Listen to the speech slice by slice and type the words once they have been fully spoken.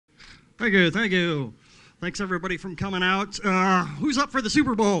Thank you, thank you. Thanks everybody for coming out. Who's up for the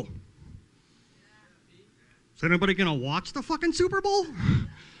Super Bowl? Is anybody gonna watch the fucking Super Bowl?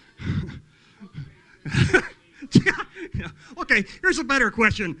 Yeah. Okay, here's a better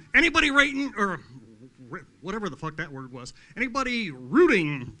question. Anybody rating, or whatever the fuck that word was, anybody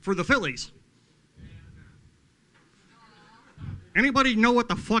rooting for the Phillies? Anybody know what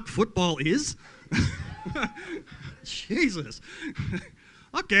the fuck football is? Jesus.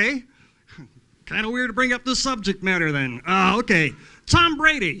 Okay. Kind of weird to bring up this subject matter then. Okay. Tom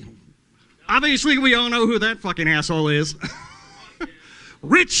Brady. Obviously, we all know who that fucking asshole is.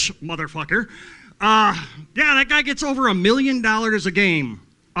 Rich motherfucker. Yeah, that guy gets over $1 million a game.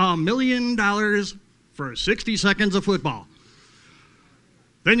 $1 million for 60 seconds of football.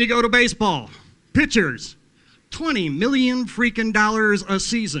 Then you go to baseball. Pitchers. $20 million freaking dollars a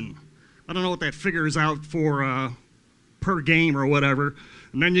season. I don't know what that figures out for per game or whatever.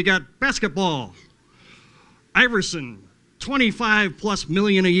 And then you got basketball. Iverson, 25 plus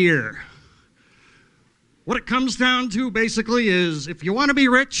million a year. What it comes down to basically is if you want to be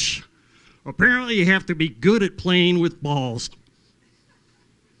rich, apparently you have to be good at playing with balls.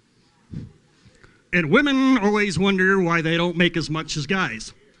 And women always wonder why they don't make as much as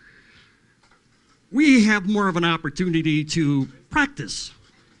guys. We have more of an opportunity to practice.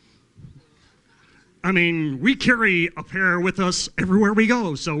 I mean, we carry a pair with us everywhere we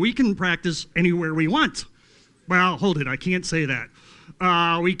go, so we can practice anywhere we want. Well, hold it, I can't say that.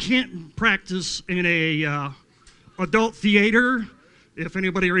 We can't practice in a adult theater, if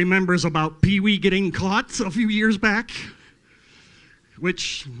anybody remembers about Pee-wee getting caught a few years back,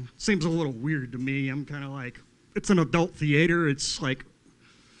 which seems a little weird to me. I'm kind of like, it's an adult theater, it's like,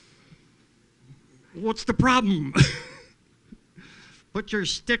 what's the problem? Put your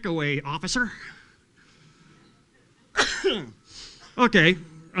stick away, officer. Okay,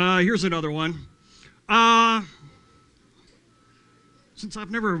 here's another one. Since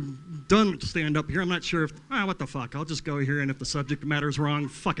I've never done stand up here, I'm not sure if, what the fuck, I'll just go here, and if the subject matter's wrong,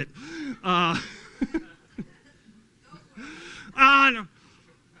 fuck it.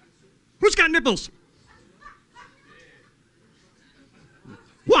 Who's got nipples?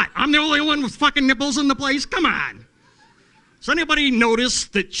 What? I'm the only one with fucking nipples in the place? Come on. Does anybody notice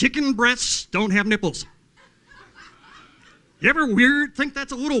that chicken breasts don't have nipples? You ever think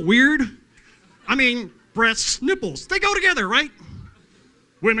that's a little weird? I mean, breasts, nipples, they go together, right?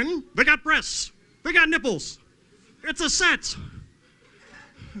 Women, they got breasts, they got nipples. It's a set.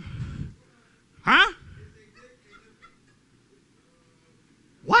 Huh?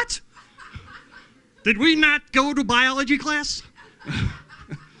 What? Did we not go to biology class?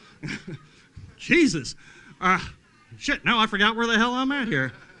 Jesus. Shit, now I forgot where the hell I'm at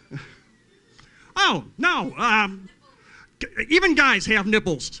here. Oh, no. Even guys have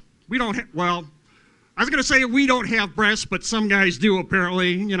nipples. We don't have, well, I was going to say we don't have breasts, but some guys do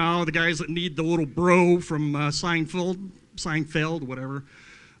apparently. You know, the guys that need the little bro from Seinfeld, whatever.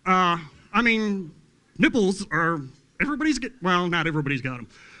 I mean, nipples are, well, not everybody's got them.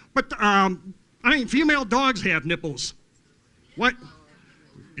 But, I mean, female dogs have nipples. What?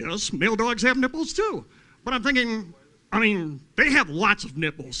 Yes, male dogs have nipples too. But I'm thinking, I mean, they have lots of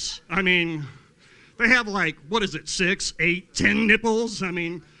nipples. I mean, they have like, what is it, 6, 8, 10 nipples? I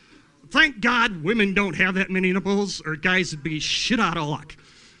mean, thank God women don't have that many nipples, or guys would be shit out of luck.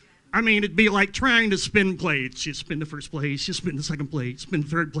 I mean, it'd be like trying to spin plates. You spin the first plate, you spin the second plate, spin the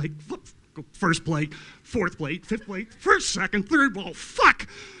third plate, first plate, fourth plate, fifth plate, first, second, third, well, fuck.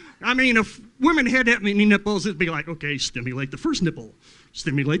 I mean, if women had that many nipples, it'd be like, okay, stimulate the first nipple,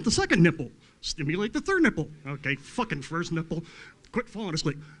 stimulate the second nipple, stimulate the third nipple. Okay, fucking first nipple, quit falling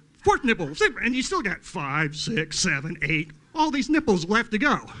asleep. Fourth nipple, and you still got 5, 6, 7, 8, all these nipples left to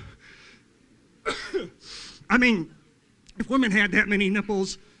go. I mean, if women had that many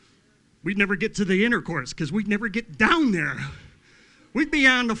nipples, we'd never get to the intercourse because we'd never get down there. We'd be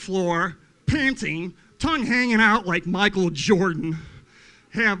on the floor, panting, tongue hanging out like Michael Jordan,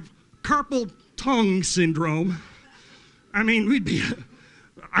 have carpal tunnel syndrome. I mean, we'd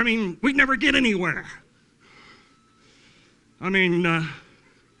never get anywhere. I mean,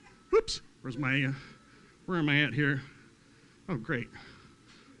 whoops, where am I at here? Oh, great.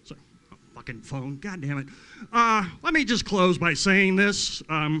 Fucking phone, god damn it. Let me just close by saying this.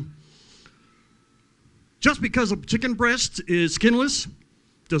 Just because a chicken breast is skinless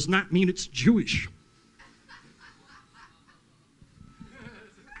does not mean it's Jewish.